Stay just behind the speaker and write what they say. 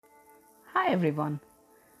Hi everyone.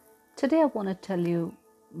 Today I want to tell you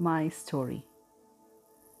my story.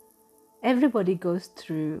 Everybody goes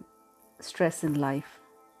through stress in life,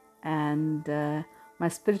 and my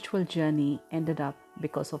spiritual journey ended up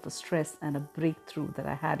because of a stress and a breakthrough that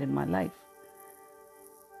I had in my life.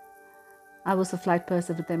 I was a flight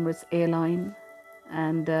person with Emirates Airline,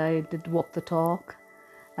 and I did walk the talk.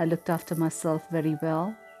 I looked after myself very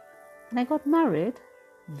well, and I got married.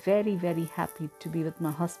 Very, very happy to be with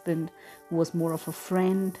my husband, who was more of a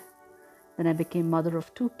friend. Then I became mother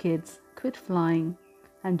of two kids, quit flying,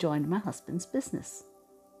 and joined my husband's business.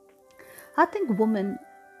 I think women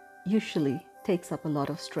usually takes up a lot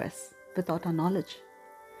of stress without our knowledge.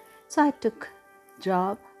 So I took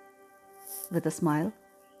job with a smile,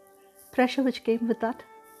 pressure which came with that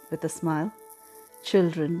with a smile,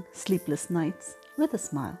 children, sleepless nights with a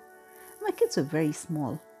smile. My kids were very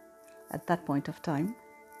small at that point of time,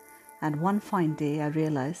 and one fine day I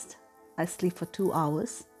realized I sleep for 2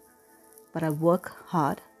 hours, but I work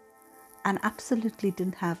hard and absolutely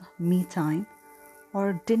didn't have me time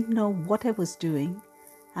or didn't know what I was doing,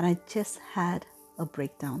 and I just had a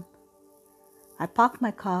breakdown. I parked my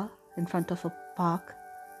car in front of a park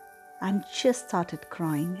and just started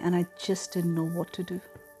crying, and I just didn't know what to do.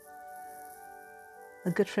 A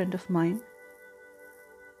good friend of mine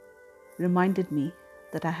reminded me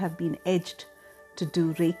that I have been edged to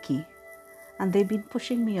do Reiki, and they've been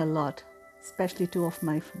pushing me a lot, especially two of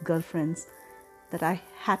my girlfriends, that I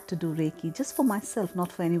had to do Reiki just for myself,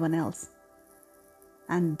 not for anyone else.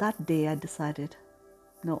 And that day I decided,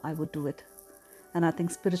 no, I would do it. And I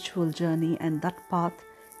think spiritual journey and that path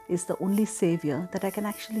is the only savior that I can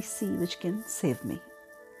actually see which can save me.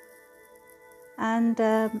 And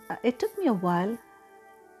it took me a while.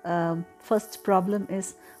 First problem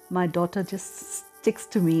is my daughter just sticks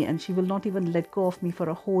to me and she will not even let go of me for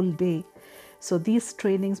a whole day. So these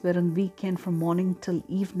trainings were on weekend from morning till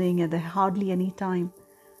evening, and there hardly any time.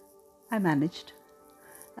 I managed.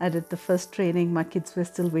 I did the first training. My kids were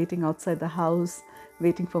still waiting outside the house,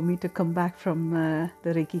 waiting for me to come back from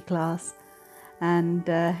the Reiki class. And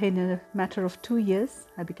in a matter of 2 years,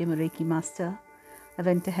 I became a Reiki master. I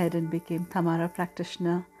went ahead and became Tamara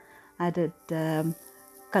practitioner. I did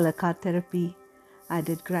color card therapy. I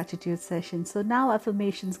did gratitude sessions. So now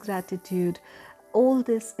affirmations, gratitude, all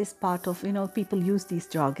this is part of, people use these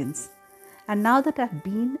jargons. And now that I've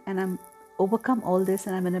been and I'm overcome all this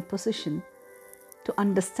and I'm in a position to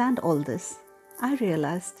understand all this, I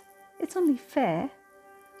realized it's only fair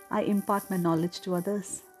I impart my knowledge to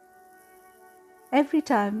others. Every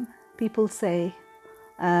time people say,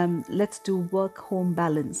 let's do work-home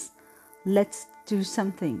balance, let's do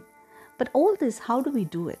something. But all this, how do we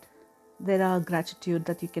do it? There are gratitude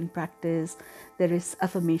that you can practice, there is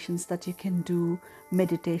affirmations that you can do,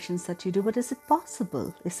 meditations that you do, but is it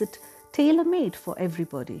possible? Is it tailor-made for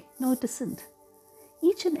everybody? No, it isn't.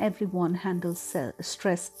 Each and every one handles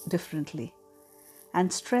stress differently.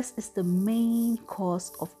 And stress is the main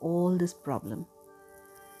cause of all this problem.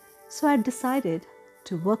 So I decided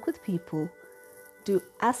to work with people, do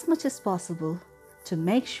as much as possible to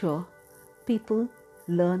make sure people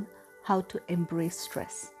learn how to embrace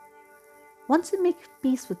stress. Once you make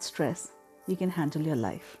peace with stress, you can handle your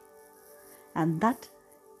life. And that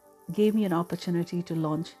gave me an opportunity to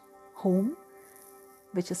launch Home,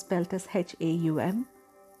 which is spelled as HAUM,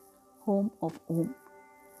 Home of Om.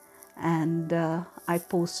 And I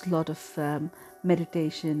post a lot of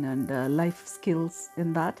meditation and life skills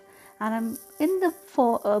in that. And I'm in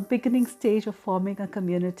the beginning stage of forming a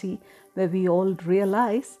community where we all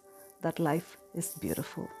realize that life is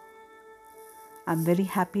beautiful. I'm very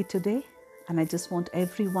happy today, and I just want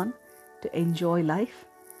everyone to enjoy life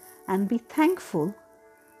and be thankful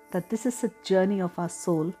that this is a journey of our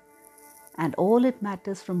soul, and all it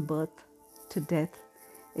matters from birth to death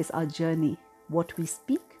is our journey, what we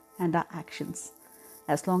speak and our actions.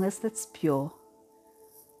 As long as that's pure,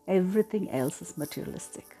 everything else is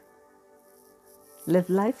materialistic. Live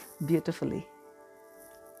life beautifully.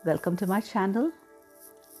 Welcome to my channel,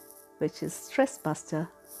 which is Stress Buster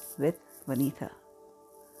with Vanitha.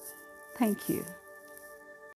 Thank you.